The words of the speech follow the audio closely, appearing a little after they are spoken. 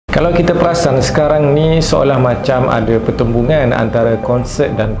Kalau kita perasan sekarang ni seolah macam ada pertembungan antara konsert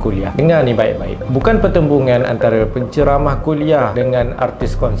dan kuliah. Dengar ni baik-baik. Bukan pertembungan antara penceramah kuliah dengan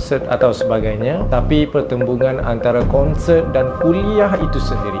artis konsert atau sebagainya, tapi pertembungan antara konsert dan kuliah itu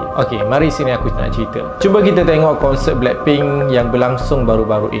sendiri. Okey, mari sini aku nak cerita. Cuba kita tengok konsert Blackpink yang berlangsung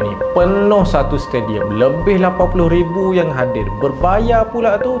baru-baru ini. Penuh satu stadium, lebih 80,000 yang hadir. Berbayar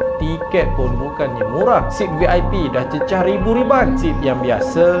pula tu, tiket pun bukannya murah. Seat VIP dah cecah ribu riban. Seat yang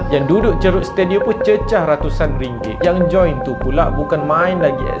biasa, yang duduk cerut stadium pun cecah ratusan ringgit. Yang join tu pula bukan main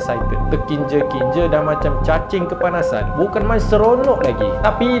lagi excited, terkinja-kinja dah macam cacing kepanasan. Bukan main seronok lagi.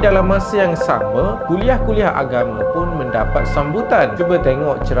 Tapi dalam masa yang sama, kuliah-kuliah agama pun mendapat sambutan. Cuba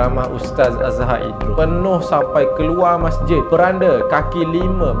tengok ceramah Ustaz Azhar Idrus. Penuh sampai keluar masjid. Beranda, kaki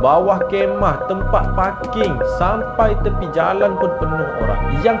lima, bawah kemah, tempat parking, sampai tepi jalan pun penuh orang.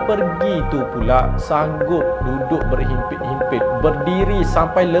 Yang pergi tu pula sanggup duduk berhimpit-himpit, berdiri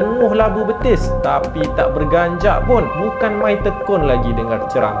sampai lenguh labu betis, tapi tak berganjak pun. Bukan main tekun lagi dengar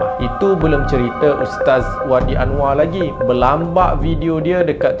ceramah. Itu belum cerita Ustaz Wadi Anwar lagi. Berlambak video dia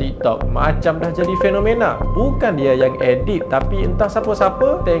dekat TikTok macam dah jadi fenomena. Bukan dia yang edit, tapi entah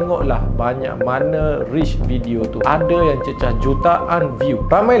siapa-siapa. Tengoklah banyak mana reach video tu. Ada yang cecah jutaan view.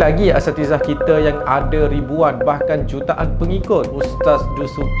 Ramai lagi asatizah kita yang ada ribuan bahkan jutaan pengikut. Ustaz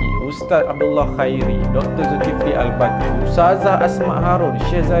Dusuki, Ustaz Abdullah Khairi, Dr. Zulkifli Al-Batil, Ustazah Asma Harun,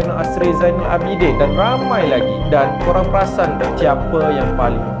 Syekh Zainul Asri Zainul Abidin, dan ramai lagi. Dan korang perasan tak siapa yang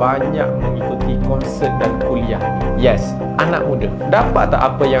paling banyak mengikuti konsert dan kuliah ni? Yes, anak muda. Dapat tak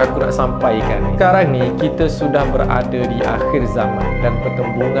apa yang aku nak sampaikan ni? Sekarang ni kita sudah berada di akhir zaman dan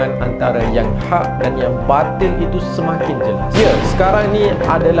pertembungan antara yang hak dan yang batil itu semakin jelas. Ya, sekarang ni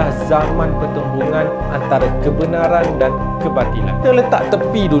adalah zaman pertembungan antara kebenaran dan kebatilan. Kita letak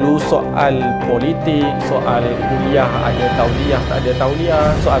tepi dulu soal politik, soal kuliah ada tauliah tak ada tauliah,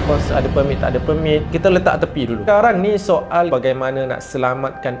 soal konsert ada permit tak ada permit. Kita letak tepi dulu. Sekarang ni soal bagaimana nak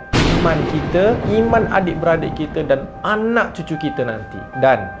selamatkan iman kita, iman adik-beradik kita dan anak cucu kita nanti.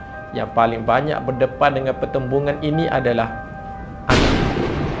 Dan yang paling banyak berdepan dengan pertembungan ini adalah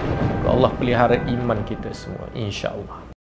anak. Allah pelihara iman kita semua, insya-Allah.